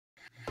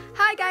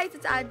Hi guys,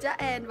 it's Anja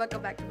and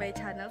welcome back to my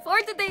channel.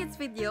 For today's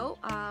video,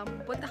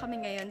 pupunta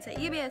kami ngayon sa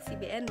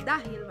ABS-CBN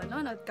dahil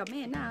manonood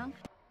kami ng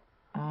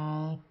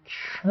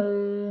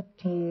Showtime.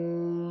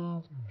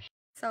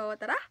 So,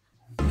 tara!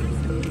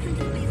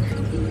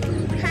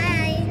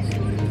 Hi!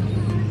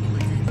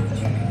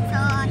 So,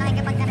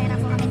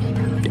 nakikipagkarera po kami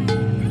dito.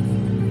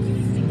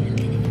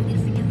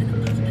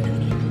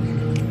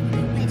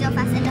 Medyo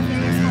Fast and the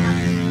Furious po kami.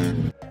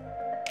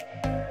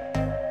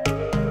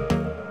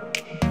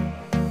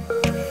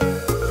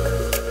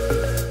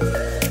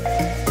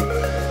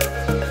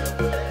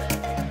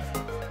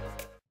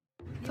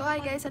 So hi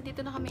guys,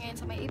 andito na kami ngayon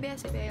sa may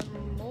ABS-CBN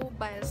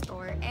Mobile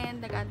Store and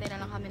nag-aantay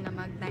na lang kami na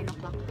mag 9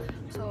 o'clock.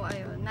 So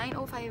ayun,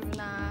 9:05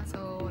 na.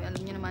 So alam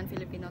niyo naman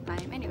Filipino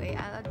time. Anyway,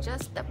 I'll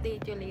just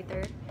update you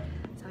later.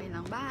 So yun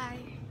lang, bye!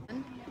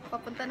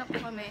 Papunta na po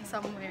kami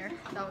somewhere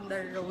down the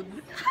road.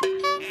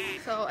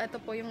 So ito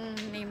po yung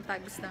name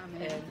tags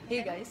namin. And hey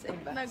guys, I'm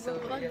back.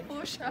 Nag-vlog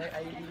po siya. May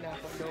ID na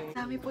ako.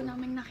 Dami po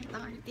naming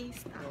nakitang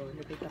artista.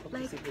 Nakita ko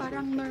Like si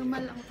parang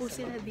normal lang po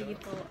sila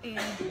dito.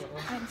 And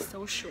I'm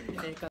so shook.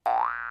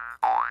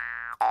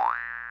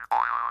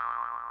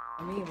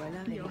 Kami, wala.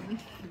 Yun.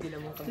 Hindi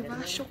lang mo kami. Diba?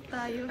 Shook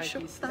tayo.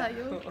 Shook Artista.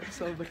 tayo. Oo,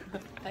 sobra.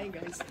 Hi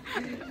guys.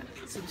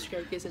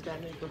 Subscribe kayo sa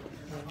channel ko.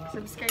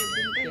 Subscribe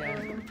din kayo.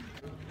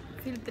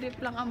 Field trip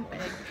lang ang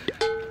peg.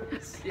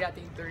 Si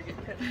ating tour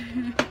guide.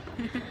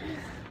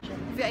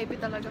 VIP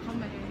talaga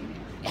kami.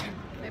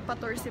 May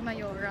pa-tour si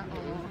Mayora.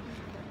 Oh.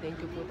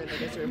 Thank you po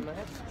talaga, Sir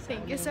Matt.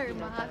 Thank you, Sir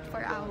Matt,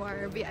 for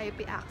our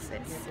VIP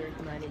access. Sir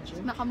Manager.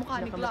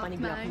 Nakamukha ni Glock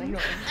 9.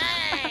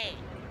 Hey!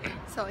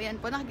 So,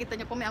 yan po. Nakikita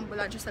niyo po may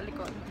ambulansya sa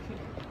likod.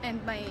 And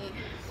may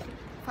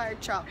fire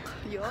truck.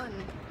 Yun.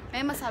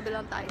 May masabi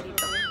lang tayo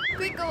dito.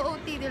 Quick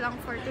OOTD lang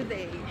for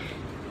today.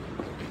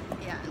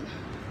 Yan.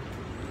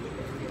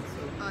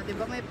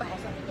 Diba may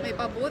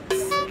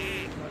pa-boots?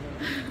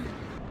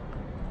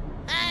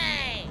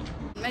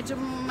 Medyo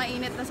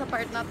mainit na sa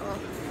part na to.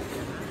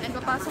 And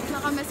papasok na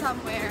kami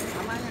somewhere.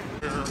 Tama na.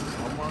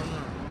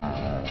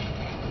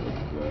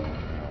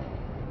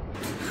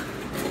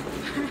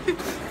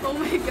 Oh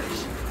my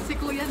gosh. Si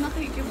Kuya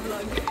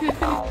nakiki-vlog.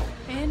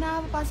 Ayan na,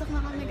 papasok na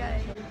kami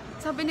guys.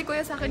 Sabi ni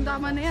Kuya sa akin,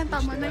 tama na yan,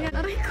 tama na yan.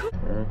 Aray ko.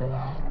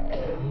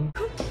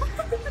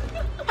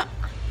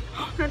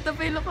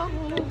 Natapilok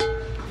ako.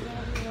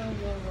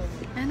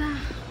 Ayan na.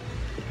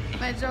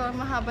 Medyo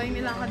mahaba yung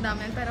nilakad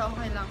namin, pero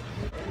okay lang.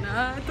 Ayan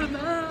na, ito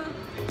na.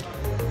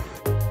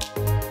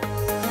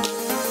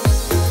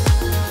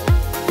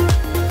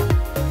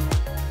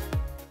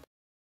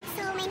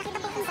 So, may nakita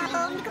po kong tapo.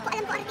 Hindi ko po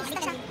alam po artista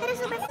siya. Pero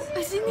super...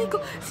 Ay, si Nico!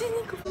 Si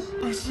Nico!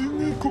 Ay, si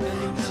Nico!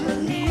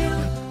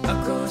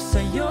 Ako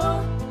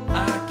sa'yo,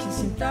 aking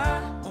sinta.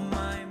 Oh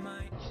my,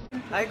 my.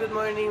 Hi, good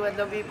morning,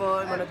 madam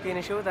people. Manood kayo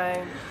ng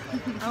Showtime.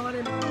 Ako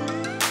rin.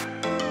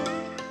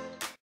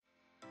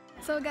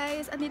 So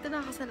guys, andito na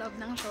ako sa loob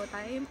ng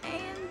Showtime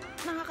and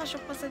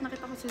nakaka-shock kasi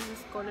nakita ko si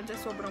Sis Colin sa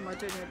sobrang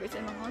macho niya guys.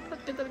 And ang hot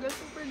niya talaga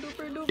super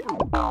duper duper.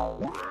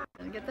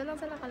 Ganda lang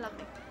sila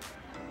kalaki.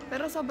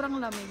 Pero sobrang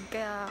lamig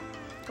kaya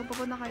kung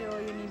pupunta kayo,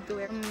 you need to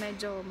wear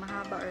medyo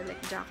mahaba or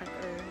like jacket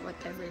or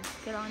whatever.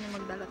 Kailangan niyo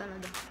magdala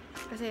talaga.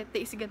 Kasi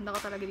tiis ganda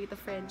ko talaga dito,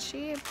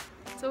 friendship.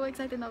 So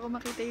excited na ako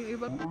makita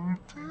yung iba. May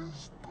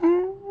bisita daw.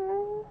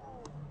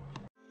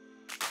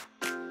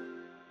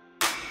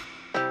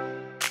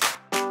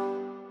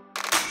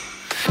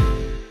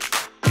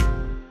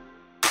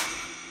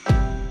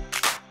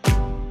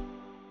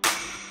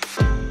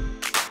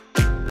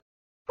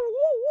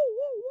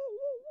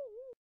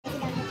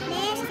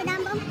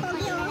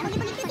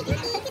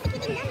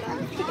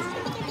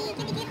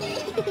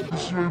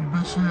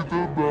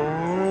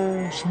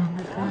 Sino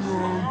kaya yun?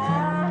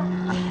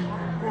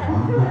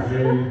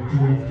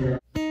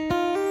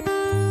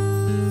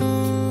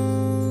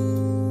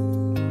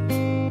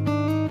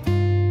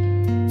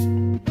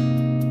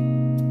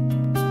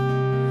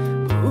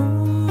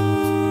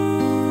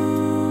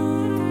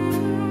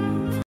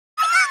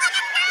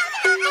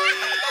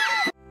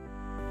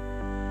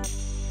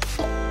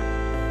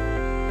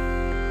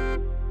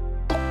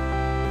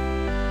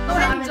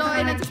 Enjoy,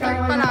 nag-start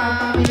pa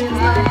lang.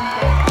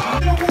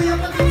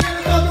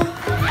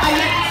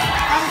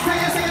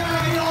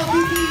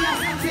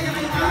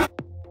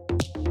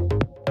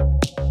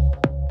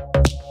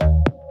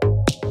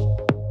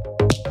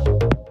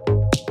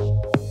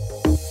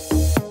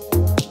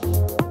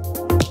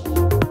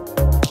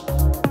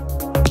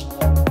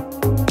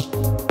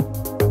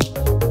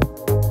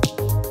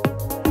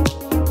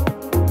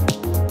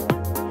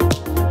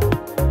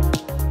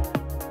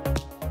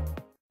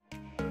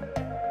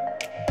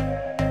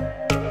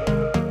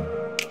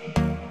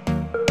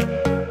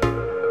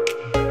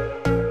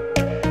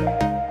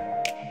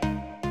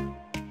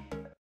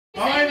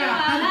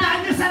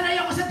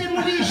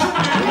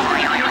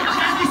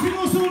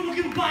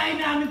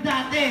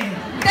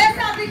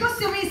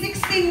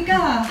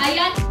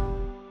 Ayan.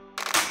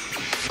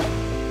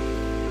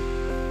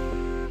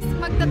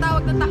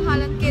 Magtatawag ng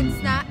tanghalan kids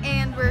na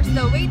and we're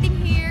still waiting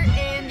here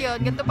and yun.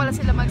 yun, ganito pala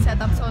sila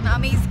mag-setup. So,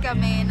 na-amaze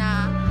kami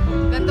na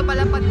ganito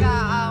pala pagka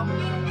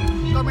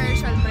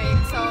commercial break.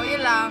 So,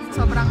 yun lang.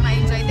 Sobrang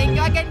na-enjoy. Thank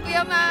you again,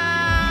 Kuya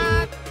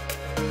Matt!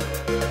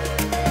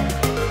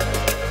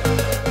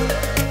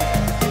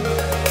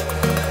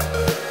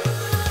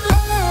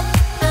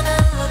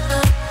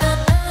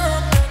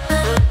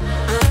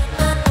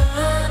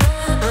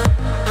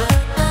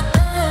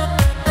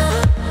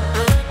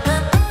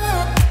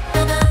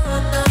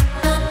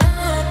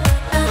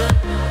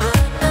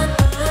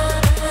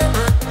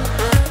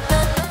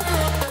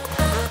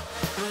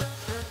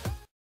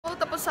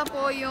 Tapos na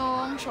po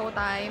yung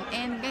showtime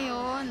and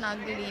ngayon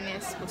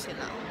naglilinis po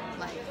sila.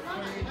 Like,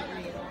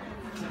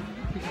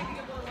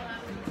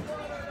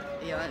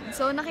 yun.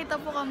 So nakita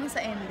po kami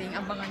sa ending.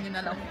 Abangan nyo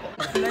na lang po.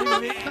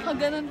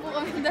 Nakaganon po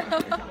kami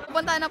dalawa.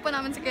 Pupuntahan na po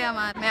namin si Kuya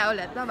Matt. Maya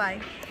ulit. Bye-bye.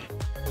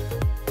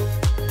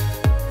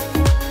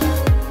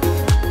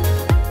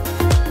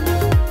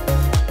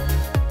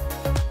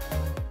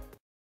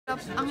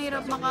 Ang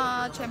hirap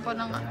maka-tsempo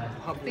ng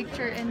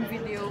picture and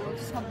video.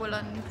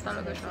 Sabulan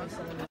talaga siya.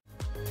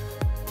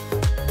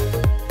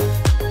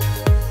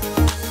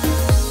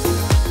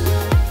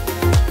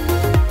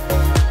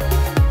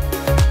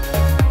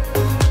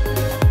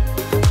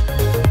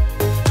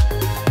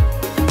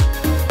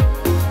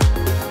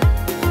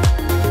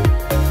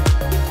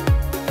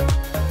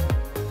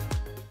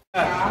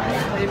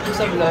 Ay po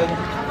sa vlog.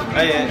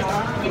 Ay,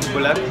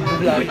 bulat?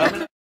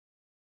 Vlog.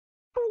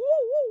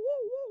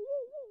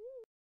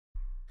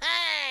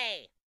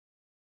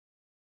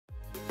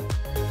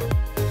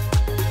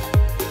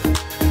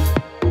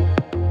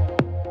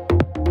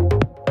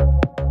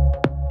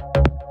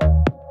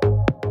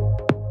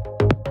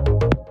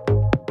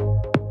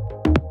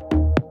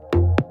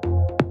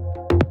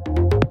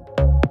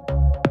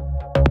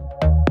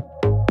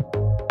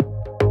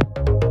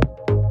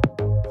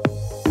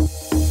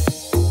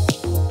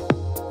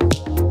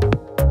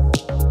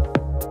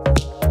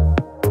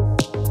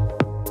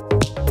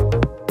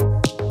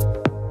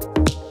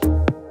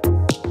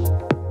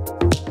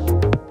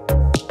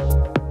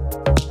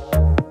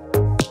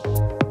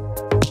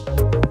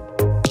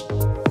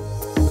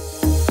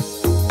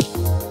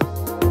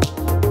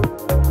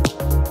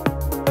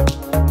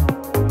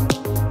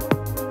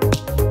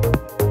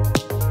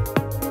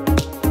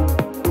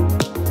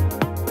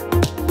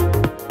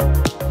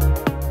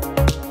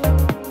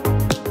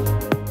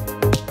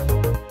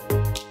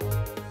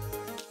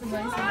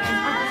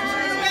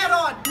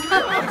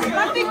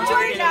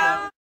 Picture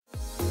lang!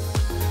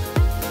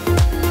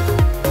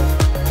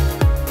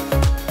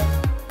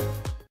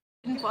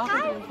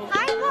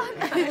 Hi vlog!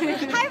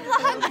 Hi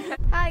vlog!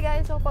 Hi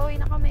guys! So pauwi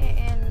na kami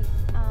and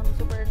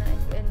super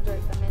na-enjoy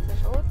kami sa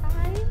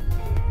showtime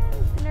and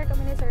dinner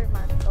kami ni Sir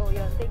Matt. So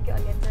yun, thank you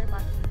again Sir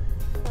Matt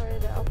for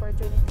the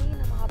opportunity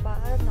na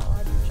makapanood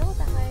ng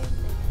showtime.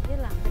 And yun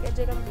lang,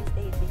 nag-enjoy kami ng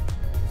staging.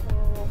 So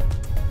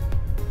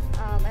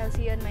I'll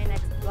see you in my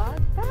next vlog.